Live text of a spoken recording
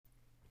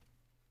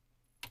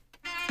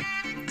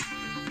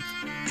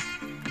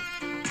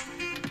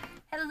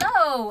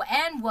Hello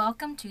and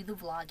welcome to the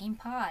Vlogging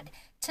Pod.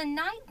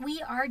 Tonight we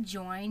are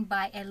joined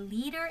by a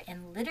leader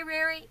in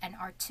literary and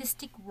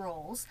artistic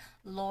roles,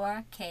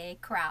 Lora K.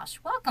 Kroush.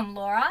 Welcome,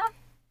 Lora.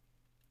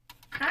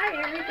 Hi,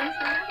 Ari. Thanks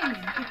for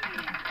having me.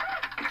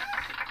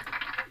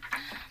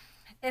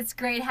 It's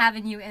great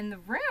having you in the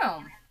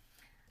room.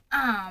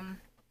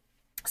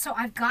 So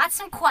I've got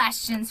some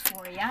questions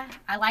for you.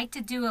 I like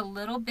to do a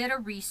little bit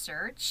of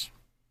research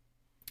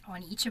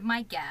on each of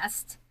my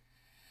guests.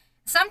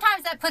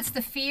 Sometimes that puts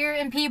the fear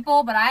in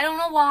people, but I don't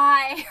know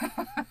why.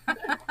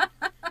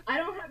 I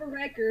don't have a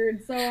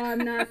record, so I'm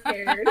not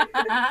scared.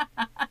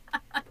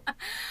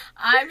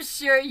 I'm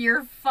sure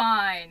you're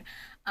fine.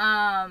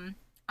 I'm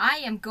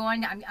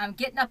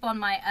getting up on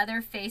my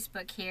other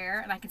Facebook here,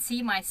 and I can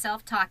see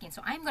myself talking.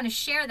 So I'm going to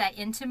share that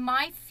into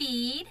my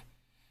feed,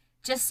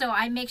 just so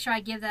I make sure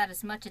I give that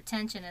as much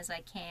attention as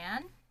I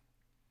can.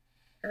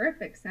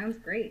 Perfect. Sounds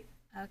great.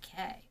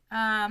 Okay.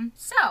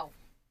 So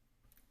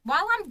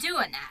while I'm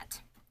doing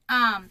that,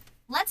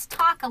 let's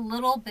talk a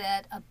little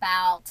bit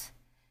about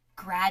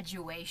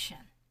graduation.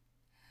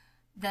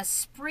 The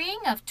spring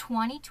of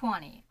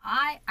 2020.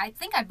 I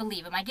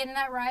believe. Am I getting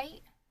that right?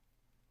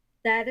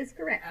 That is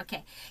correct.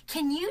 Okay.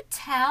 Can you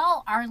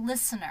tell our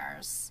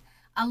listeners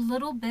a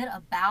little bit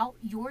about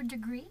your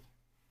degree?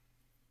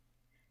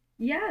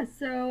 Yeah,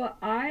 so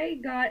I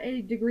got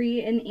a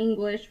degree in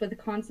English with a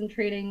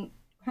concentration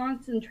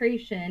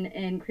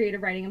in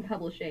creative writing and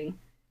publishing.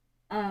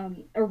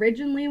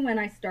 Originally, when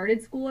I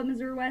started school at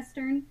Missouri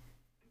Western,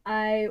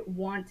 I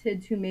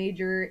wanted to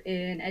major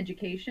in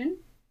education.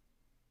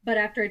 But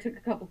after I took a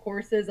couple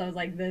courses, I was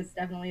like, this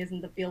definitely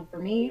isn't the field for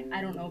me. I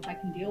don't know if I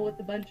can deal with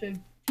a bunch of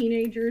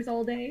teenagers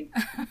all day.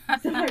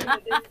 So I went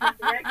a different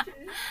direction.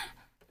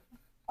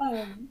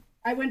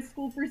 I went to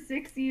school for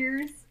 6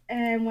 years.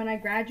 And when I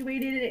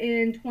graduated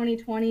in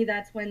 2020,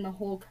 that's when the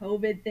whole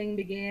COVID thing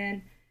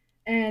began.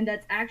 And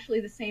that's actually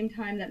the same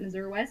time that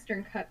Missouri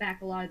Western cut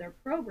back a lot of their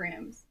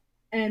programs.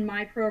 And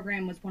my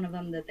program was one of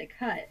them that they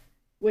cut,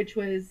 which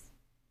was,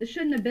 it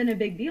shouldn't have been a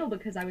big deal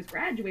because I was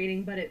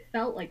graduating, but it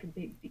felt like a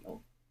big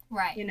deal.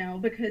 Right. You know,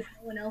 because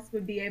no one else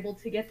would be able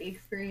to get the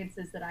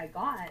experiences that I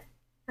got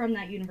from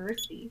that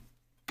university.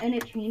 And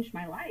it changed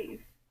my life.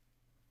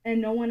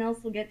 And no one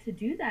else will get to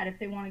do that if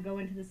they want to go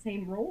into the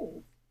same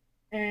roles.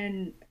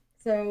 And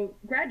so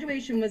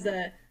graduation was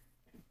a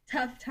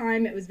tough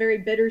time. It was very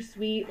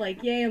bittersweet,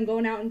 like, yay, I'm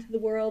going out into the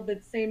world, but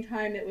at the same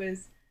time it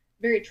was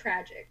very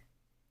tragic.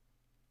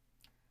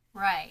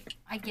 Right.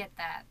 I get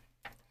that.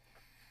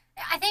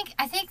 I think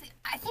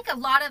a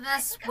lot of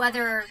us,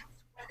 whether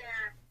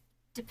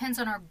depends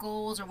on our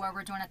goals or what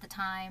we're doing at the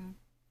time,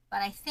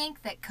 but I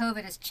think that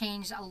COVID has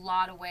changed a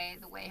lot of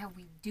the way how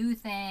we do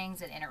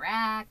things and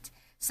interact.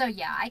 So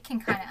yeah, I can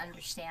kind of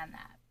understand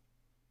that.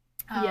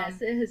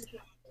 Yes, it has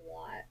changed a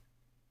lot.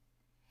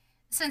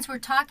 Since we're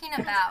talking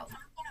about,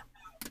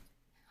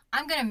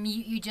 I'm going to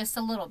mute you just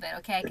a little bit,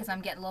 okay? Because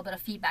I'm getting a little bit of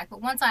feedback. But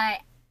once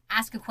I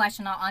ask a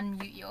question, I'll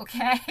unmute you,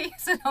 okay?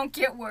 So don't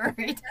get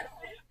worried.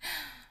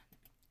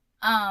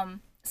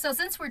 So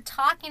since we're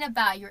talking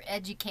about your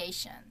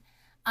education,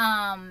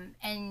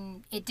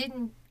 and it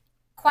didn't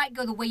quite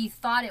go the way you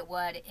thought it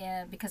would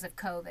because of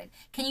COVID,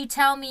 can you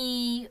tell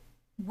me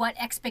what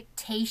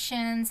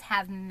expectations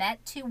have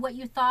met to what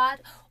you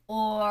thought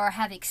or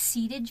have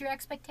exceeded your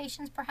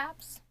expectations,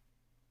 perhaps?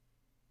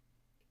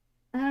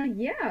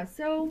 Yeah,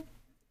 so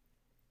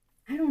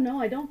I don't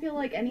know. I don't feel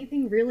like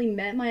anything really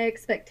met my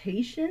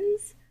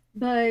expectations,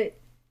 but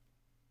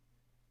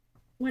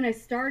when I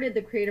started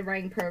the creative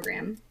writing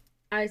program,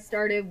 I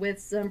started with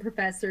some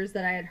professors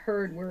that I had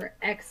heard were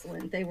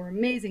excellent. They were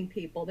amazing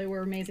people. They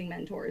were amazing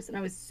mentors, and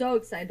I was so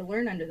excited to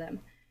learn under them.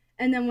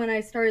 And then when I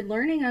started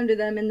learning under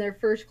them in their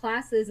first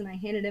classes and I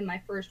handed in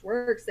my first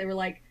works, they were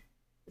like,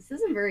 this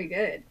isn't very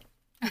good.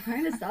 You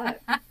kind of suck.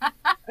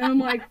 And I'm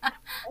like,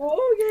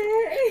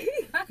 okay.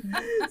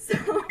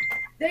 So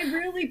they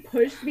really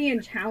pushed me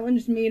and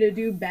challenged me to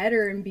do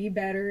better and be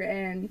better.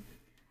 And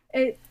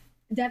it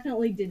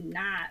definitely did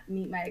not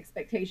meet my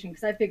expectation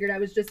because I figured I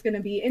was just going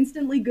to be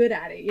instantly good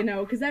at it, you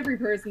know, because every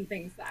person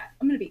thinks that.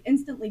 I'm going to be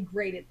instantly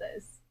great at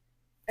this.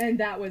 And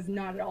that was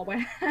not at all what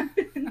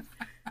happened.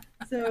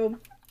 So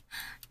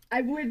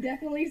I would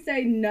definitely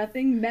say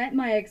nothing met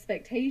my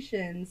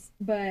expectations,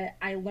 but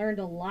I learned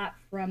a lot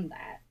from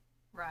that.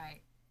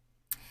 Right.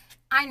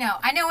 I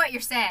know what you're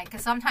saying,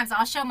 because sometimes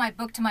I'll show my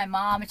book to my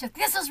mom and she's like,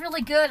 this is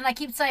really good, and I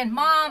keep saying,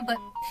 Mom, but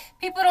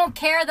people don't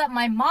care that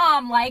my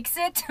mom likes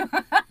it.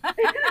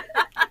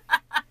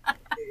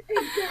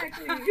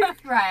 Exactly.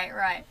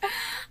 Right.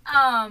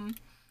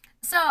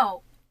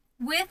 So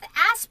with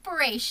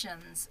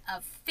aspirations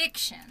of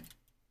fiction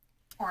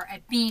or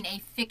at being a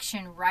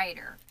fiction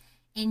writer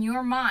in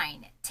your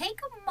mind, take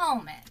a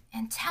moment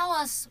and tell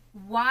us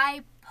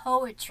why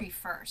poetry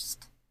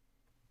first.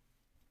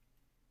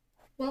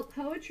 Well,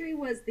 poetry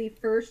was the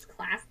first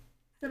class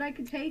that I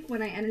could take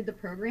when I entered the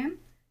program.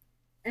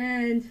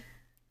 And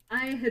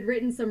I had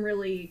written some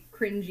really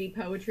cringy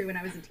poetry when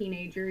I was a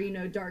teenager, you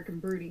know, dark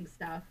and brooding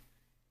stuff.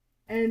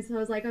 And so I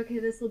was like, okay,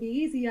 this will be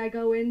easy. I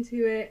go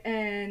into it,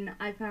 and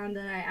I found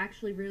that I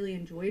actually really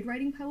enjoyed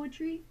writing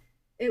poetry.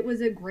 It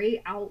was a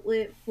great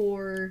outlet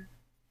for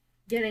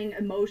getting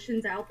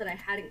emotions out that I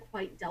hadn't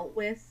quite dealt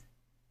with.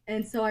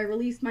 And so I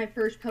released my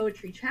first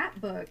poetry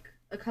chapbook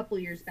a couple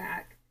years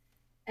back.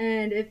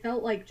 And it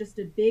felt like just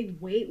a big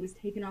weight was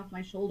taken off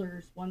my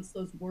shoulders once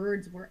those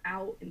words were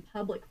out in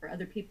public for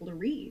other people to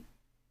read.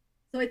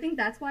 So I think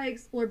that's why I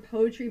explored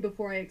poetry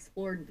before I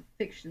explored the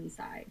fiction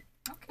side.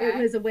 It Okay.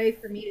 was a way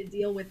for me to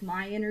deal with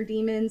my inner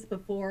demons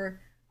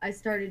before I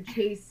started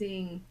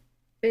chasing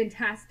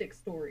fantastic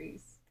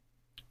stories.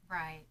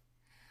 Right.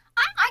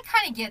 I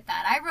kind of get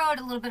that. I wrote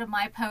a little bit of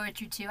my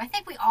poetry too. I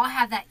think we all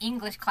have that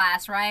English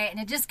class, right? And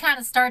it just kind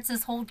of starts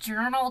this whole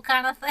journal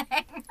kind of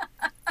thing.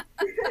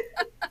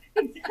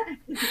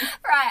 Exactly.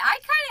 Right.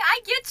 I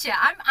get you.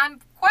 I'm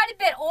quite a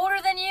bit older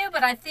than you,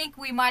 but I think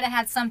we might have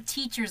had some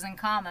teachers in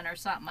common or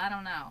something. I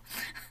don't know.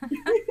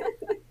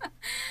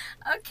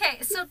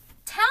 Okay, so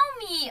tell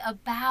me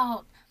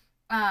about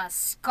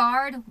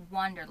Scarred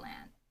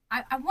Wonderland.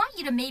 I want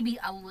you to maybe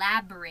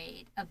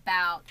elaborate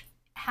about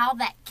how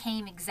that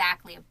came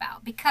exactly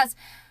about, because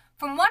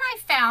from what I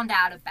found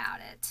out about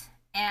it,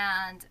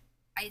 and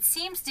it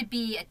seems to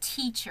be a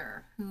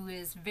teacher who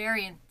is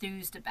very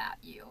enthused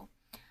about you,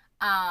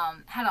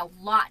 had a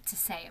lot to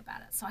say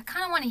about it. So I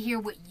kind of want to hear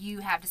what you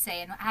have to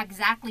say and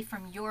exactly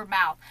from your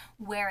mouth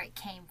where it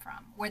came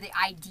from, where the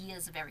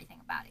ideas of everything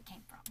about it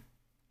came from.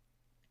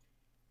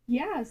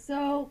 Yeah,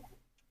 so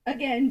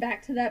again,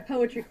 back to that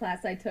poetry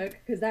class I took,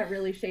 because that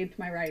really shaped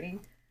my writing.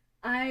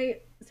 I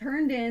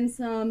turned in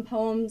some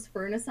poems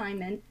for an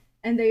assignment,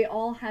 and they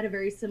all had a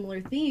very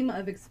similar theme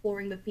of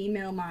exploring the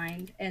female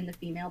mind and the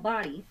female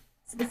body.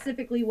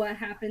 Specifically, what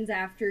happens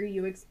after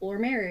you explore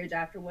marriage,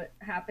 after what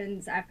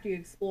happens after you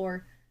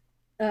explore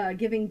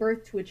giving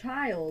birth to a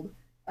child,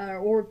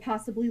 or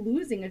possibly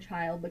losing a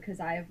child, because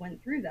I have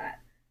went through that.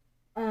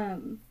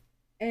 Um,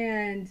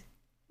 and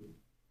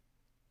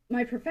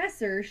my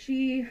professor,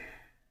 she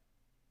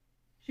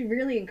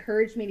really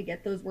encouraged me to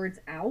get those words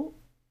out,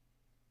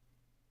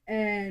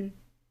 and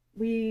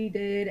we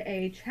did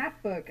a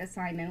chapbook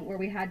assignment where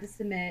we had to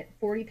submit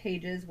 40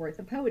 pages worth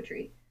of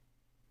poetry.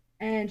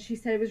 And she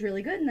said it was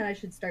really good and that I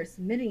should start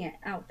submitting it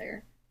out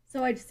there.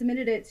 So I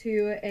submitted it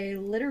to a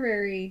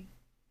literary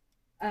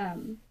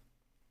um,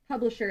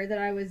 publisher that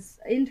I was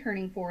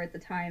interning for at the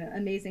time,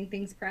 Amazing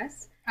Things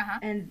Press, Uh huh.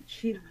 and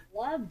she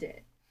loved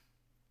it.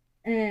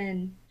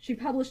 And she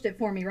published it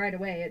for me right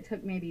away. It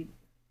took maybe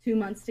 2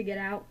 months to get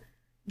out,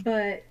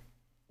 but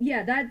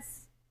yeah,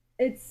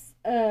 it's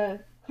a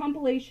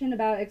compilation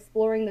about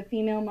exploring the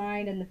female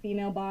mind and the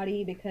female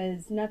body,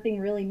 because nothing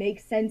really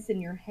makes sense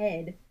in your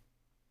head,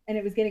 and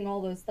it was getting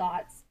all those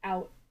thoughts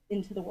out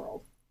into the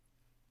world.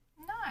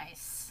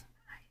 Nice.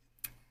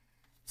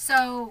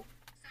 So,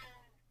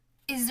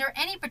 is there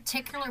any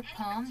particular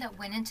poem that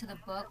went into the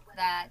book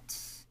that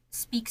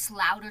speaks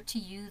louder to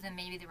you than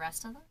maybe the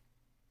rest of them?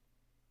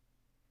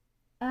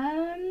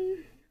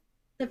 Um,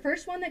 the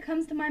first one that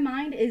comes to my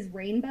mind is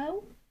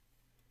Rainbow,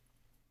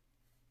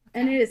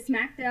 and Okay. it is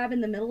smack dab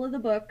in the middle of the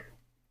book.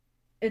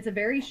 It's a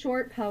very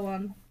short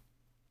poem,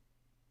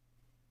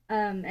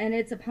 and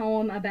it's a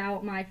poem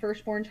about my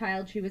firstborn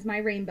child. She was my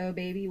rainbow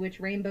baby, which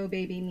rainbow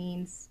baby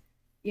means,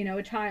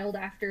 a child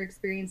after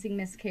experiencing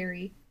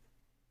miscarry.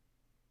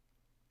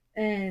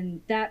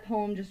 And that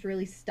poem just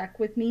really stuck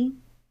with me.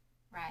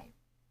 Right.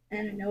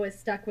 And I know it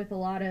stuck with a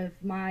lot of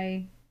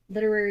my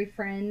literary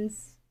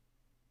friends.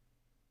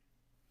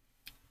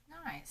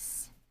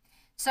 Nice.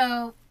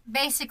 So,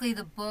 basically,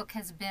 the book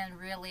has been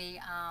really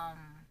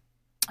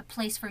a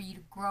place for you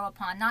to grow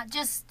upon, not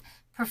just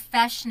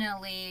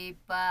professionally,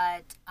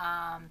 but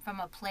from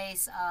a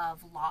place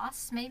of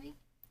loss, maybe?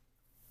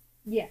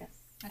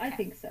 Yes, I Okay.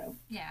 think so.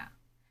 Yeah.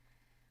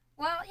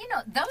 Well,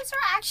 those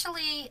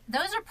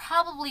are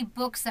probably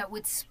books that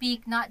would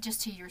speak not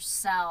just to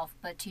yourself,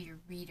 but to your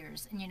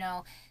readers. And,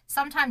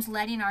 sometimes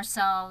letting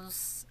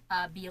ourselves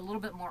be a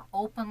little bit more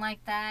open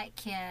like that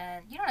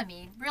can, you know what I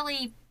mean,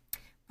 really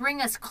bring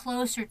us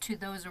closer to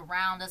those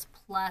around us,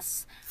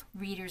 plus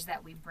readers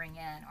that we bring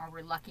in or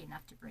we're lucky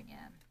enough to bring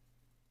in.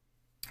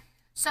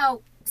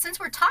 So, since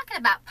we're talking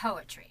about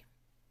poetry,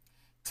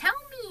 tell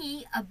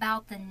me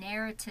about the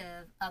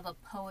narrative of a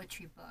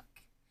poetry book.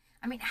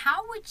 I mean,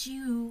 how would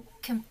you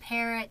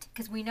compare it?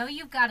 Because we know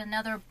you've got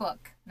another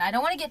book. And I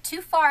don't want to get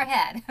too far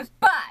ahead,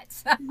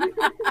 but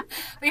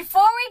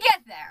before we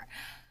get there,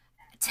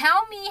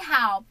 tell me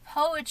how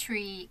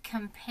poetry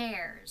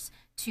compares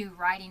to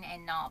writing a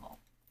novel.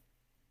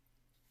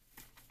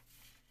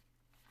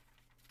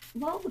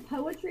 Well, the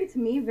poetry to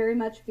me very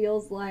much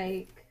feels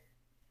like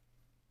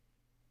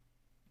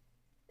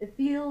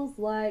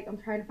I'm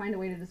trying to find a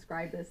way to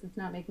describe this. It's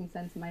not making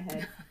sense in my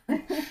head.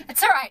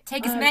 It's all right.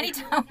 Take as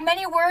um,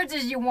 many words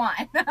as you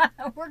want.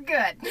 We're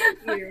good. Thank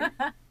you.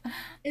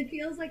 It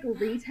feels like a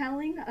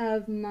retelling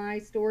of my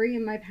story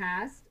in my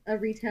past, a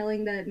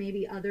retelling that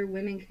maybe other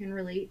women can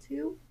relate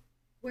to.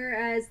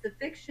 Whereas the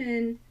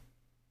fiction,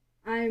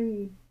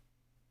 I'm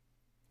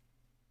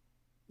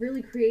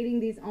really creating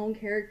these own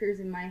characters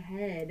in my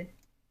head,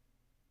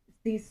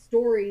 these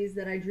stories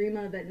that I dream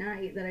of at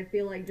night that I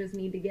feel like just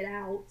need to get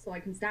out so I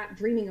can stop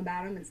dreaming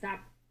about them and stop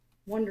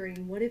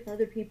wondering, what if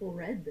other people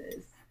read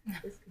this?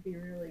 This could be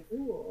really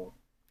cool.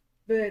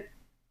 But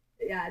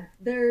yeah,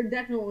 they're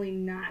definitely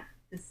not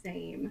the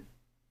same.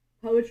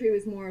 Poetry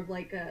was more of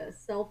like a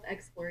self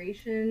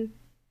exploration,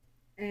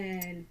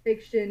 and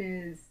fiction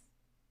is,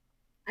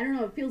 I don't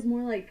know, it feels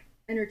more like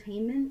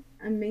entertainment.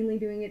 I'm mainly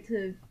doing it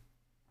to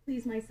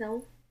please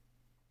myself.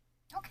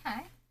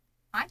 Okay.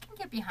 I can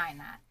get behind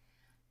that.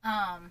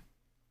 Um,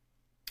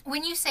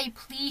 when you say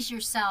please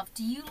yourself,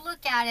 do you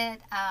look at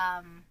it,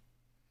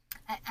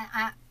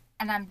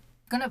 and I'm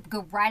going to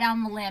go right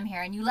on the limb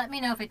here, and you let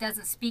me know if it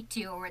doesn't speak to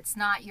you or it's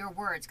not your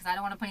words, because I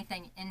don't want to put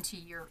anything into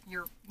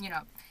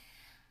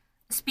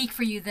speak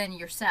for you than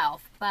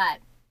yourself. But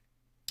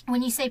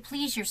when you say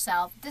please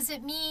yourself, does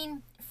it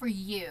mean for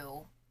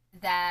you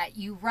that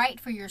you write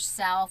for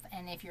yourself,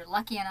 and if you're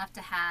lucky enough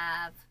to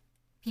have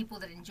people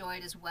that enjoy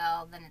it as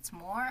well, then it's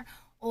more?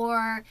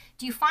 Or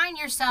do you find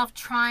yourself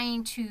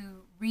trying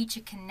to reach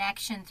a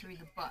connection through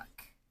the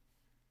book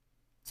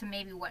to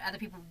maybe what other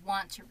people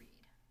want to read?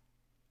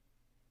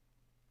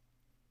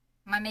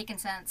 Am I making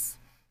sense?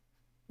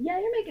 Yeah,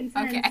 you're making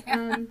sense. Okay.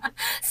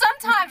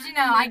 Sometimes,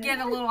 I get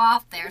a little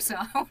off there, so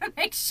I want to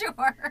make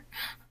sure.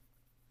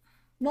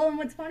 Well, and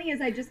what's funny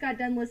is I just got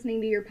done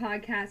listening to your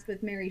podcast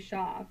with Mary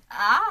Shaw.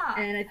 Ah.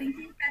 And I think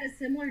you had a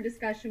similar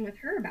discussion with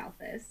her about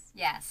this.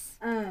 Yes.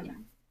 Yeah.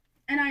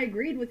 And I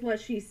agreed with what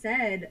she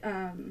said.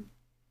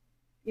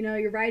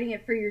 You're writing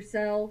it for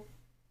yourself,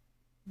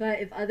 but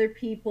if other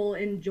people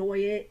enjoy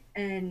it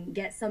and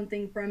get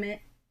something from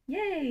it,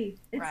 yay,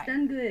 it's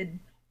done good.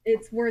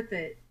 It's worth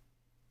it.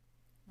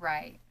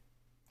 Right.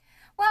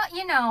 Well,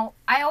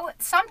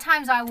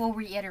 sometimes I will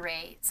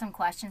reiterate some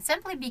questions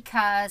simply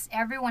because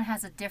everyone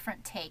has a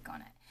different take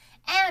on it.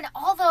 And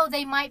although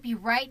they might be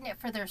writing it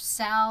for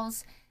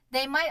themselves,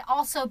 they might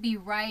also be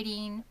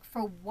writing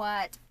for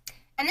what,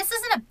 and this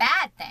isn't a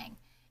bad thing.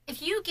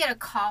 If you get a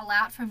call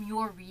out from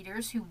your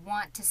readers who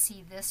want to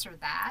see this or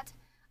that,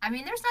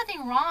 there's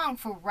nothing wrong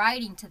for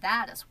writing to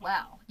that as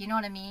well. You know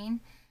what I mean?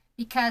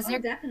 Because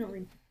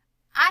definitely.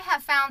 I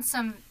have found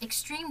some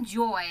extreme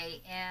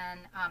joy in,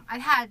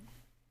 I've had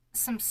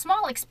some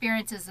small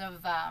experiences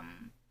of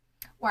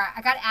where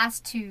I got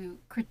asked to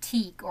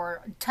critique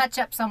or touch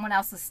up someone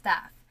else's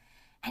stuff.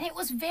 And it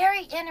was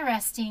very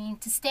interesting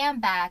to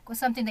stand back with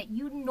something that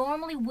you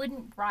normally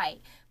wouldn't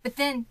write, but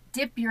then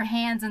dip your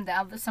hands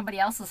into somebody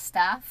else's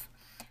stuff.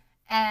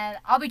 And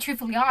I'll be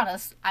truthfully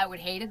honest, I would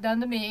hate it done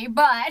to me,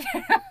 but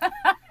it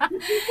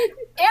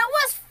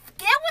was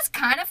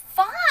kind of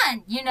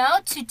fun,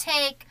 to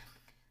take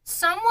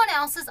someone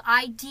else's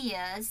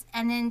ideas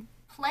and then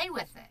play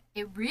with it.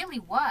 It really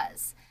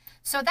was.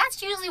 So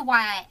that's usually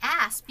why I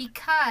ask,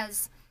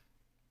 because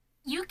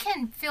you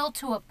can fill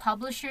to a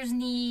publisher's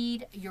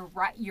need. You're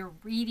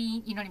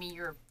reading, you know what I mean?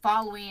 You're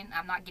following.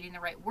 I'm not getting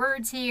the right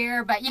words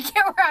here, but you get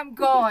where I'm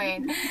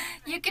going.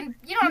 You know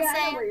what I'm saying?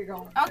 I know where you're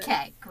going.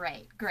 Okay,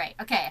 great.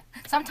 Okay.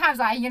 Sometimes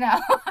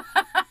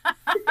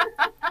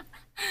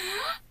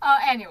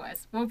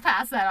anyways, we'll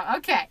pass that on.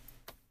 Okay.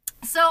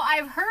 So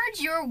I've heard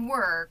your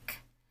work.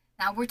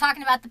 Now we're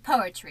talking about the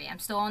poetry. I'm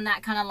still on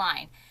that kind of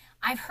line.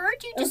 I've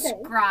heard you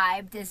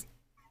described as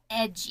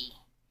edgy.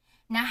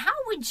 Now, how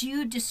would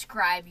you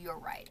describe your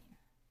writing?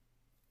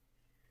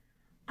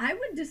 I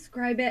would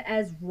describe it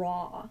as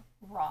raw.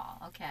 Raw,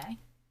 okay.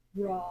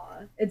 Raw.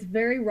 It's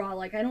very raw.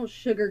 Like, I don't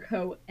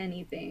sugarcoat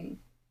anything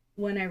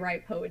when I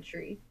write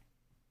poetry.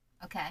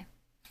 Okay.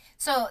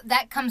 So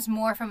that comes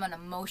more from an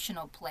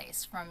emotional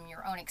place, from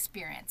your own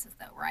experiences,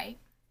 though, right?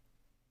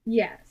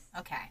 Yes.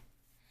 Okay.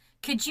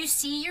 Could you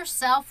see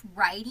yourself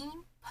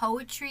writing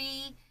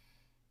poetry,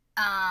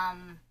 I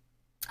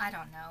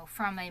don't know,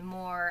 from a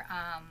more,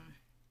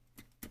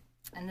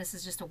 and this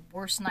is just a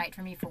worse night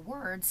for me for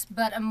words,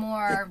 but a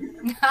more,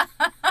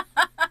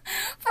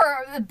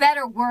 for a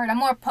better word, a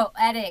more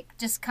poetic,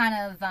 just kind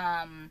of,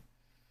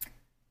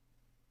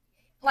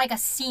 like a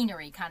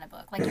scenery kind of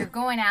book. Like you're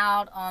going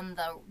out on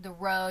the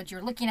road,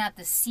 you're looking at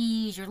the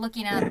seas, you're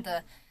looking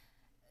at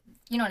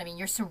you know what I mean,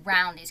 your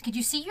surroundings. Could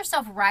you see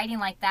yourself writing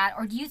like that?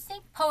 Or do you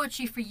think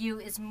poetry for you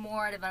is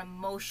more of an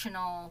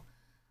emotional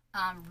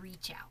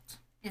reach out?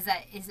 Is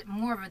it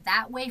more of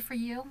that way for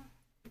you?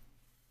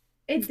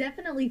 It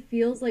definitely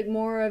feels like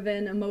more of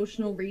an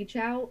emotional reach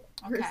out,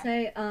 per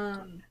se.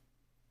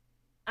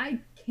 I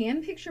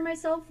can picture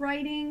myself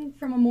writing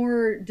from a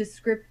more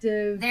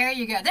descriptive. There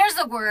you go. There's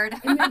the word.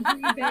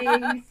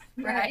 Imagery-based,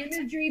 right.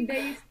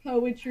 Imagery-based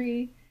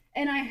poetry,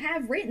 and I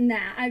have written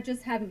that. I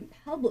just haven't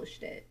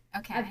published it.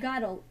 Okay. I've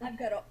got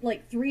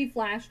like 3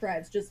 flash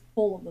drives just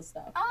full of the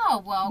stuff.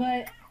 Oh well.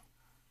 But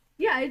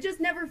yeah, it just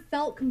never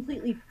felt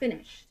completely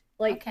finished.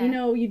 Like,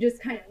 you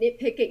just kind of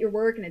nitpick at your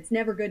work and it's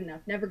never good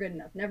enough, never good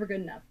enough, never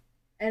good enough.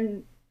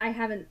 And I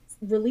haven't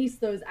released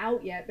those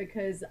out yet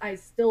because I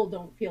still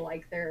don't feel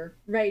like they're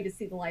ready to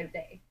see the light of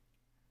day.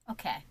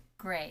 Okay,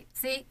 Great.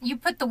 See, you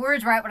put the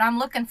words right what I'm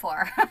looking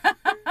for.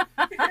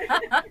 We're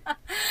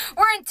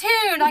in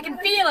tune. I can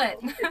feel it.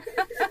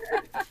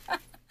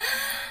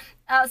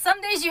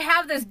 Some days you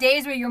have those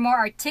days where you're more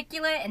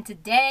articulate, and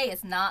today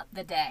is not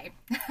the day.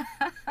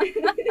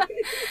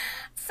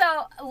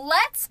 So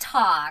let's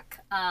talk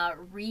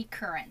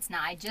Recurrence.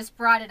 Now, I just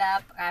brought it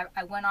up.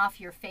 I went off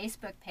your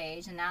Facebook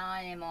page, and now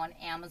I am on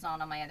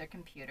Amazon on my other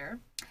computer.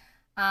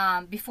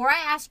 Before I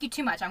ask you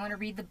too much, I'm going to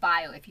read the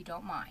bio if you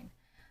don't mind.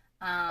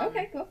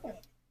 Okay, go for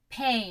it.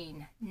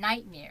 Pain,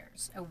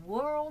 nightmares, a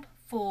world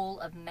full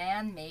of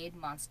man-made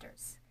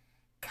monsters.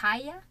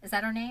 Kaya, is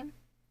that her name?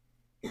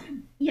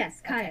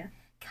 Yes, Kaya. Okay.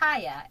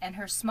 Kaya and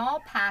her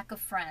small pack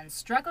of friends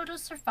struggle to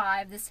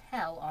survive this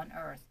hell on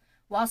Earth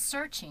while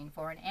searching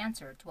for an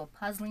answer to a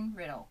puzzling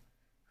riddle.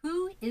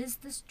 Who is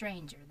the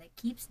stranger that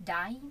keeps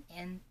dying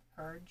in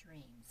her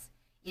dreams?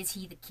 Is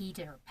he the key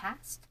to her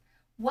past?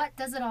 What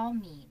does it all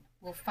mean?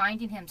 Will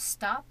finding him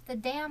stop the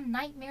damn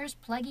nightmares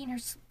plaguing her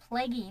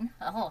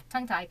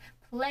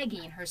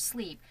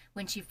sleep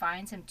when she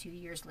finds him 2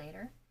 years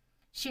later?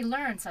 She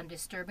learns some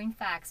disturbing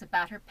facts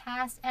about her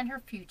past and her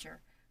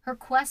future. Her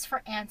quest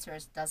for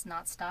answers does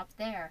not stop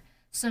there,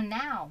 so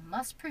now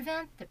must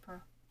prevent the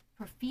God,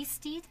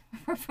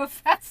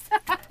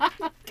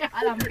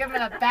 I'm giving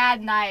it a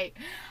bad night.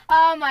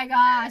 Oh my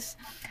gosh.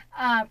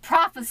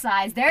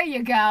 Prophesize, there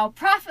you go.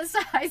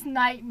 Prophesize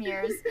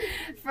nightmares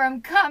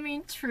from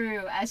coming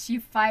true as she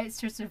fights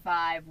to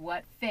survive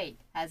what fate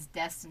has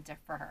destined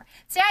for her.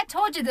 See, I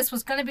told you this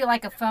was going to be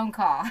like a phone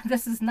call.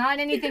 This is not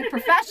anything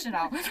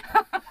professional.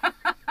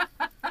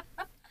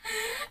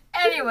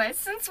 Anyway,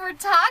 since we're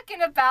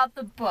talking about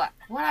the book,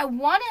 what I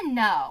want to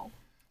know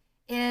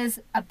is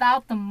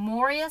about the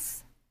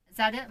Morris, is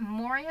that it?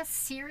 Morris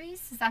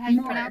series? Is that how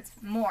you pronounce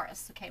it?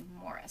 Morris. Okay,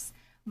 Morris.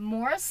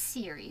 Morris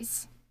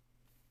series.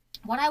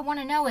 What I want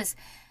to know is,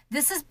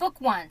 this is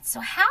book 1. So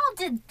how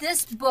did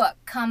this book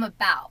come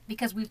about?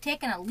 Because we've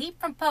taken a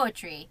leap from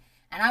poetry,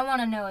 and I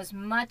want to know as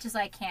much as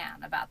I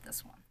can about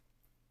this one.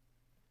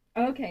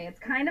 Okay, it's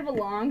kind of a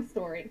long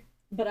story,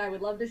 but I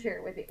would love to share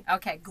it with you.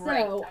 Okay,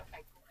 great. So,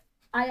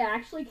 I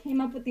actually came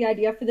up with the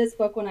idea for this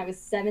book when I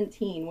was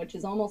 17, which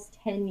is almost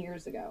 10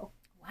 years ago.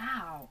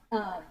 Wow.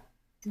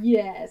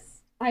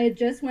 Yes. I had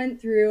just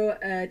went through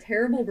a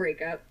terrible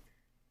breakup,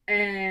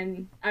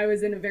 and I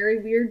was in a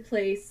very weird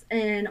place,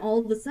 and all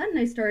of a sudden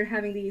I started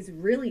having these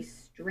really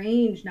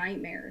strange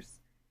nightmares.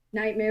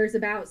 Nightmares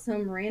about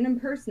some random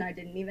person I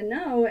didn't even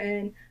know,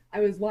 and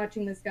I was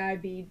watching this guy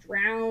be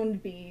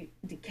drowned, be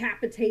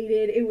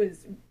decapitated. It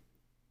was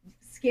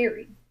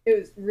scary. It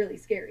was really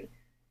scary.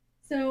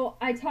 So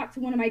I talked to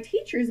one of my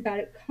teachers about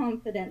it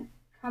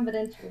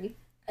confidentially,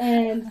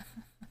 and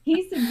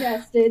he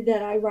suggested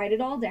that I write it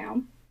all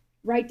down,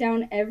 write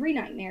down every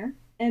nightmare,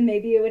 and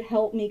maybe it would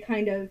help me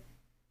kind of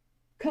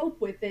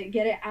cope with it,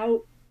 get it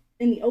out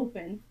in the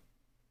open,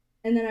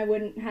 and then I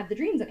wouldn't have the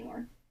dreams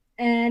anymore.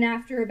 And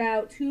after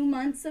about 2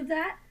 months of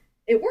that,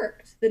 it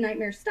worked. The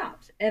nightmares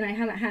stopped, and I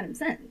haven't had them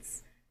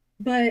since.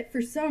 But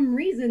for some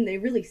reason, they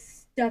really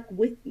stuck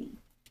with me.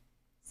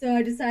 So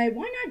I decided,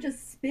 why not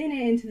just spin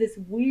it into this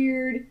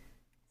weird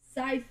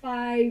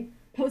sci-fi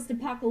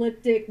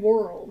post-apocalyptic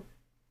world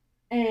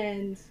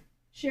and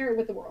share it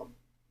with the world.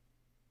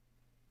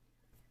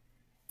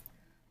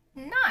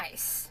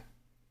 Nice.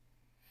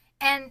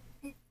 And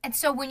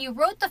so when you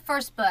wrote the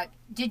first book,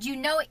 did you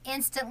know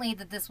instantly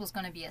that this was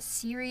going to be a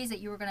series that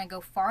you were going to go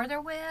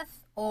farther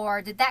with?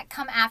 Or did that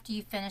come after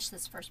you finished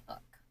this first book?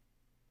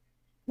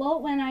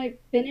 Well, when I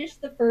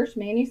finished the first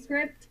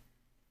manuscript,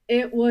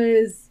 it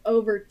was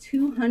over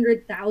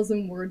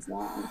 200,000 words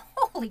long.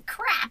 Holy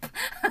crap!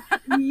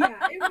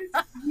 Yeah, it was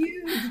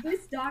huge.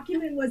 This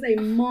document was a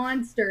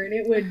monster, and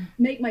it would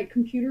make my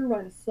computer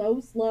run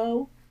so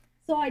slow.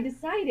 So I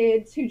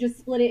decided to just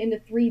split it into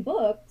 3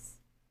 books,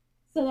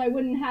 so I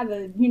wouldn't have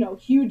a,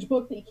 huge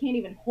book that you can't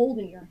even hold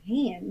in your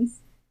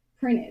hands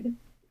printed.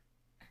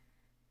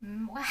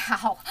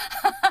 Wow.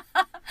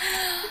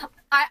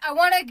 I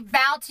want to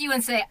bow to you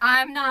and say,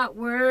 I'm not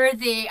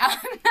worthy.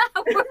 I'm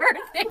not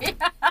worthy.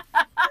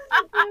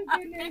 Oh,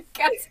 goodness.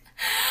 Because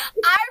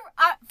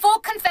I full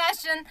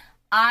confession,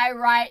 I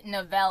write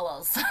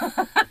novellas.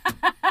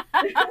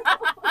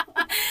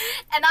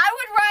 And I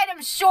would write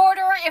them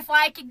shorter if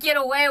I could get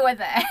away with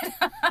it.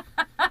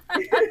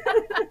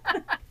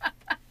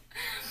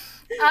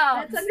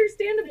 That's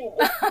understandable.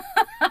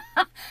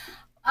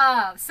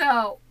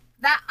 So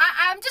that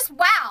I'm just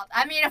wowed.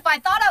 I mean, if I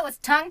thought I was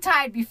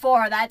tongue-tied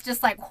before, that's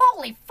just like,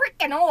 holy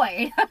freaking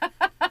oy.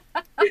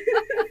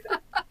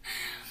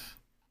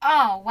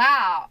 Oh,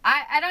 wow.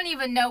 I don't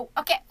even know.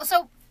 Okay,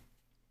 so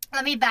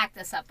let me back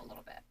this up a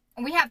little bit.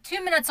 We have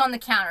 2 minutes on the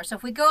counter, so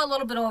if we go a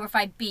little bit over, if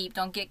I beep,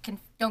 don't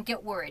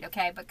get worried,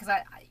 okay? Because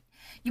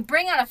you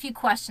bring out a few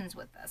questions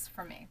with this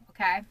for me,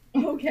 okay?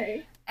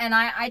 Okay. And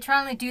I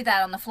try only do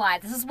that on the fly.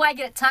 This is why I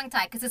get it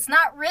tongue-tied, because it's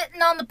not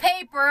written on the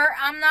paper.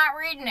 I'm not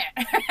reading it.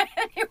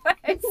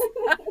 Anyways.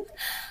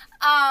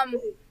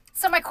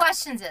 So my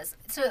questions is,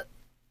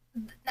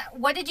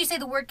 what did you say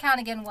the word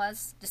count again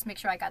was? Just make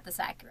sure I got this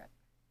accurate.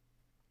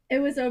 It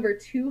was over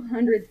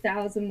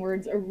 200,000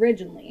 words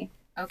originally.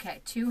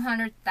 Okay,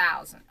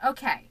 200,000.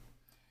 Okay.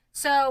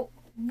 So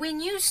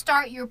when you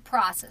start your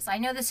process, I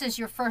know this is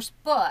your first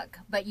book,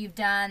 but you've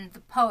done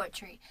the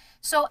poetry.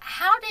 So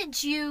how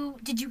did you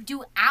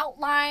do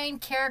outline,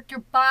 character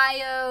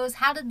bios?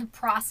 How did the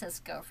process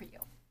go for you?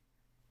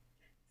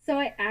 So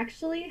I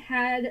actually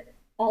had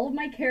all of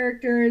my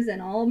characters and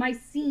all of my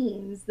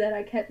scenes that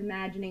I kept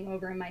imagining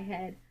over in my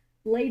head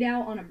laid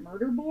out on a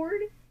murder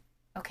board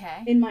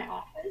Okay. in my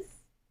office.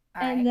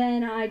 All And right.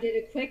 then I did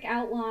a quick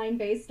outline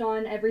based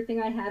on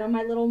everything I had on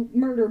my little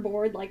murder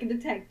board, like a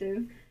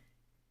detective.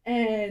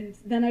 And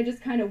then I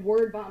just kind of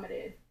word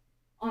vomited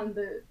on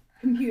the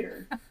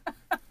computer.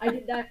 I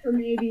did that for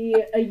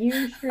maybe a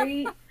year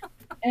straight.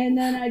 And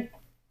then I,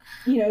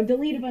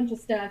 delete a bunch of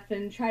stuff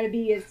and try to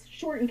be as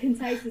short and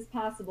concise as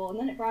possible. And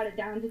then it brought it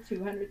down to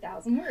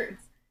 200,000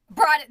 words.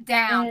 Brought it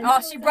down. And Oh,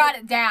 I she was brought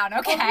like, it down. oh,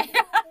 Okay.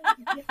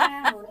 it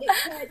down.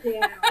 It cut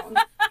down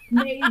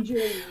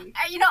majorly.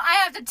 I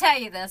have to tell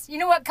you this. You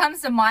know what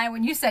comes to mind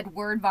when you said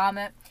word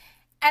vomit?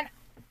 And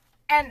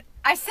and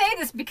I say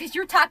this because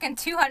you're talking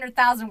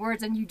 200,000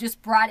 words and you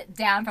just brought it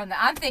down from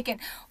the. I'm thinking,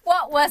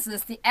 what was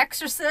this? The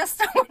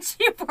Exorcist when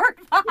she word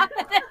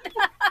vomited?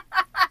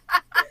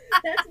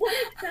 That's what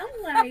it felt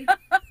like.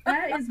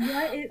 That is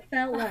what it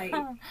felt like.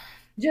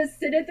 Just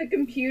sit at the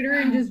computer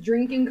and just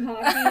drinking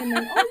coffee and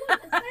then, oh,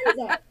 look, the sun is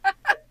up.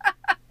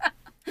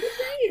 What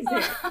day is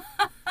it?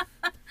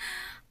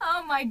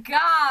 Oh my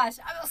gosh.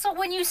 So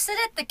when you sit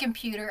at the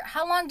computer,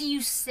 how long do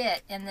you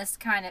sit in this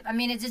kind of, I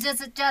mean, is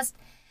it just,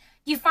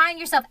 you find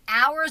yourself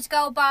hours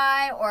go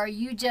by, or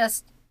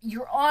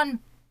you're on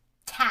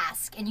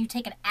task and you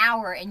take an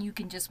hour and you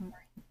can just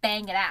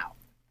bang it out?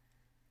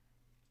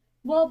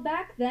 Well,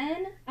 back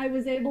then, I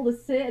was able to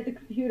sit at the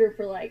computer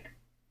for like,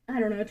 I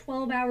don't know,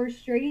 12 hours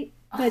straight.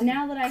 But Oh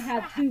now that I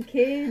have crap. 2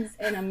 kids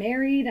and I'm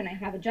married and I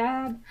have a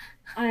job,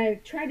 I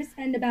try to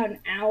spend about an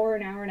hour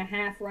and a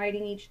half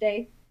writing each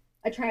day.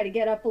 I try to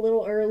get up a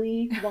little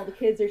early while the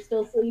kids are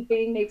still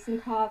sleeping, make some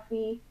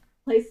coffee,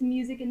 play some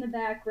music in the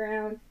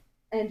background,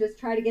 and just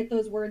try to get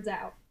those words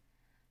out.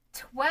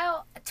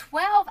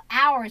 12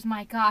 hours,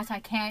 my gosh, I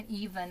can't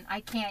even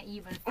I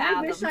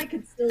wish fathom. I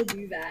could still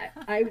do that.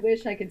 I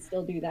wish I could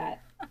still do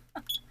that.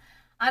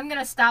 I'm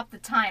gonna stop the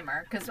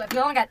timer because we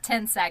only got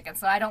 10 seconds,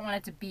 so I don't want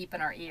it to beep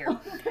in our ear.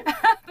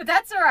 But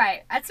that's all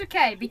right. That's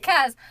okay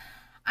because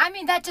I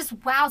mean that just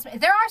wows me.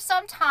 There are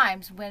some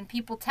times when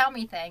people tell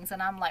me things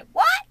and I'm like,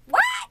 "What?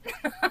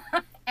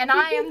 What?" And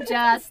I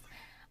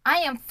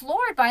am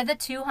floored by the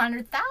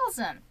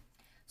 200,000.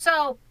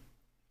 So,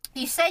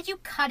 you said you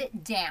cut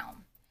it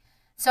down.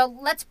 So,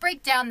 let's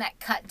break down that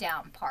cut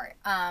down part.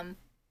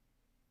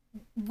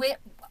 Wh-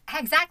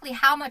 exactly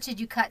how much did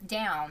you cut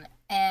down?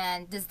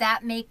 And does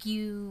that make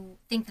you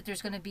think that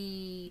there's going to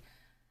be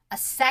a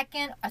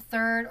second, a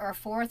third, or a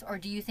fourth, or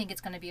do you think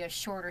it's going to be a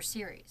shorter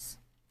series?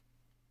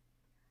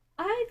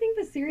 I think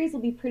the series will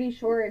be pretty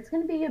short. It's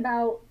going to be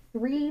about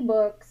 3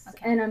 books,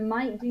 Okay. and I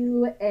might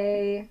do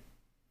a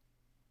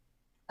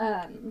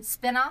um.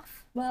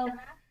 Spin-off? Well,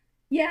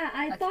 yeah,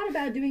 I Okay. thought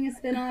about doing a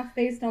spin-off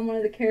based on one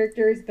of the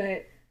characters,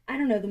 but I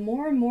don't know. The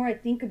more and more I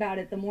think about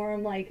it, the more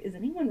I'm like, is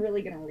anyone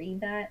really going to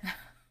read that?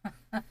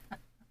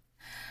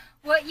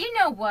 Well, you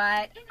know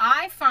what?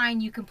 I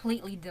find you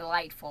completely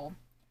delightful.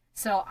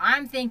 So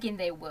I'm thinking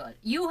they would.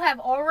 You have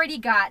already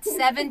got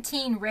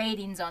 17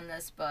 ratings on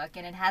this book,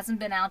 and it hasn't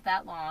been out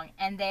that long,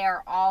 and they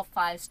are all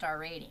 5-star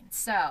ratings.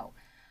 So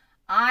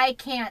I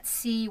can't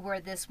see where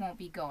this won't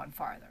be going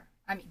farther.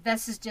 I mean,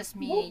 this is just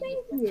Well, me.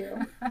 thank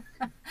you.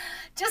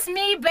 Just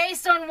me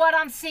based on what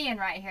I'm seeing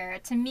right here.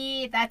 To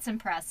me, that's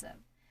impressive.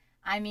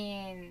 I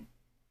mean,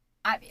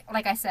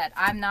 like I said,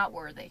 I'm not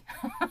worthy.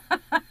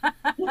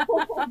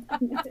 Oh,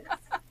 goodness.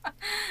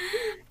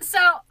 So,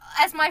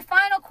 as my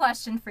final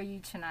question for you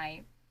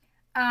tonight,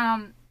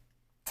 um,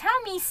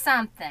 tell me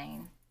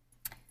something.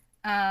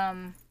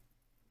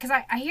 Because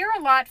I hear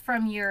a lot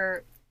from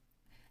your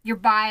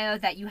bio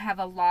that you have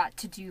a lot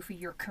to do for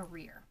your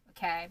career.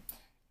 Okay,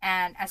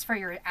 and as for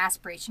your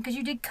aspiration, because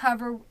you did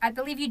cover, I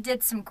believe you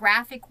did some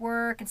graphic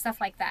work and stuff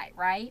like that,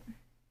 right?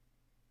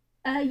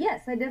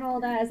 Yes, I did all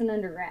that as an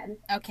undergrad.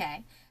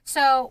 Okay,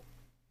 so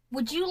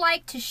would you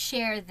like to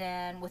share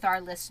then with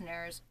our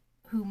listeners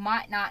who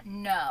might not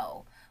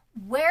know,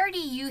 where do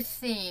you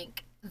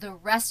think the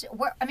rest,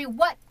 where, I mean,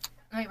 what,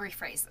 let me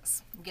rephrase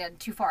this. I'm getting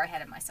too far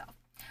ahead of myself.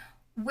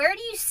 Where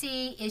do you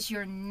see is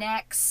your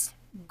next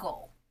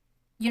goal?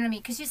 You know what I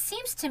mean? Because it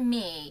seems to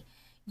me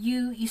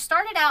you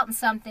started out in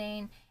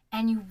something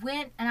and you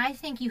went, and I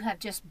think you have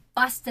just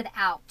busted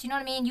out. Do you know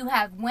what I mean? You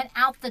have went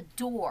out the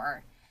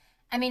door.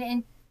 I mean,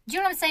 and do you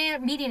know what I'm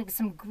saying? Meeting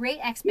some great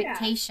Yeah.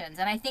 expectations,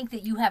 and I think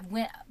that you have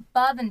went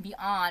above and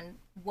beyond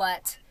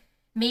what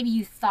maybe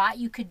you thought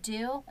you could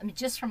do. I mean,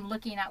 just from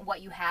looking at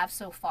what you have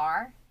so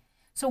far.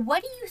 So,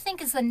 what do you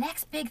think is the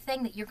next big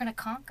thing that you're going to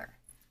conquer?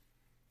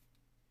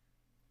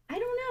 I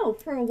don't know.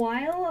 For a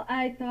while,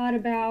 I thought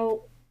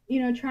about,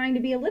 trying to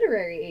be a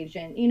literary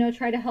agent,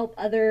 try to help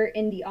other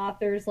indie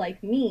authors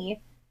like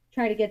me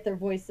try to get their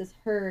voices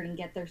heard and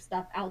get their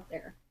stuff out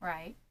there.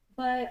 Right.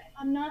 But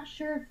I'm not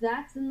sure if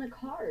that's in the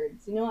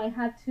cards. You know, I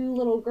have two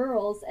little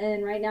girls,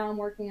 and right now I'm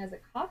working as a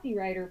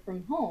copywriter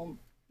from home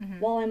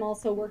while I'm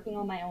also working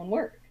on my own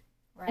work.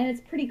 Right. And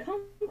it's pretty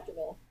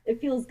comfortable.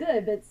 It feels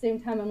good, but at the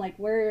same time, I'm like,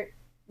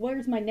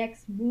 where's my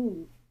next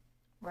move?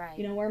 Right.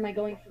 You know, where am I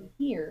going from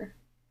here?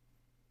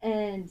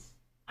 And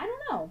I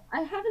don't know.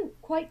 I haven't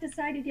quite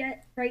decided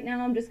yet. Right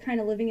now, I'm just kind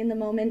of living in the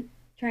moment,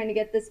 trying to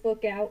get this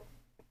book out.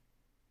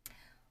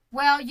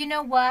 Well, you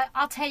know what?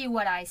 I'll tell you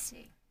what I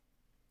see.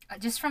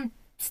 Just from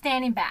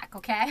standing back,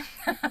 okay?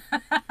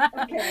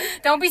 Okay.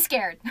 Don't be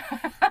scared.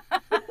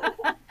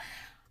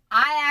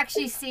 I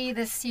actually see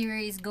this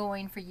series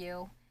going for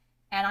you,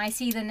 and I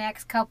see the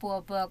next couple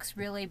of books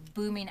really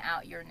booming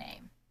out your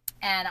name.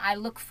 And I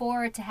look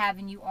forward to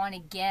having you on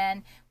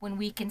again when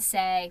we can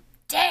say,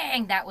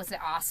 dang, that was an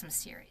awesome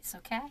series,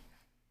 okay?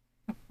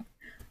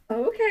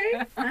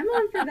 Okay, I'm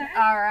on for that.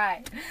 All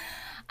right.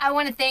 I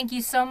want to thank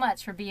you so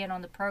much for being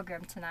on the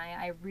program tonight.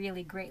 I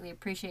really greatly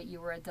appreciate you.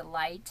 Were a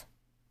delight.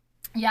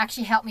 You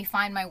actually helped me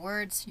find my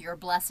words. You're a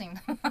blessing.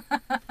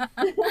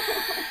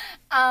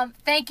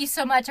 Thank you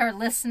so much, our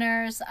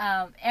listeners.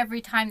 Every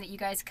time that you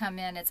guys come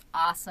in, it's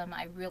awesome.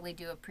 I really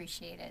do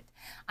appreciate it.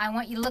 I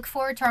want you to look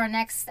forward to our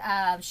next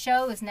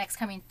show is next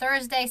coming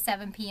Thursday,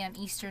 7 p.m.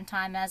 Eastern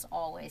Time, as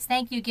always.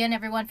 Thank you again,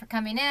 everyone, for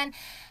coming in.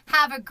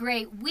 Have a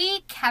great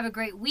week. Have a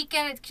great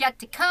weekend. It's yet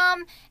to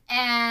come.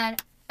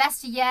 And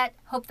best yet,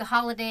 hope the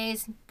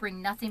holidays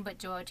bring nothing but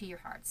joy to your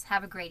hearts.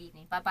 Have a great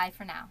evening. Bye-bye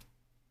for now.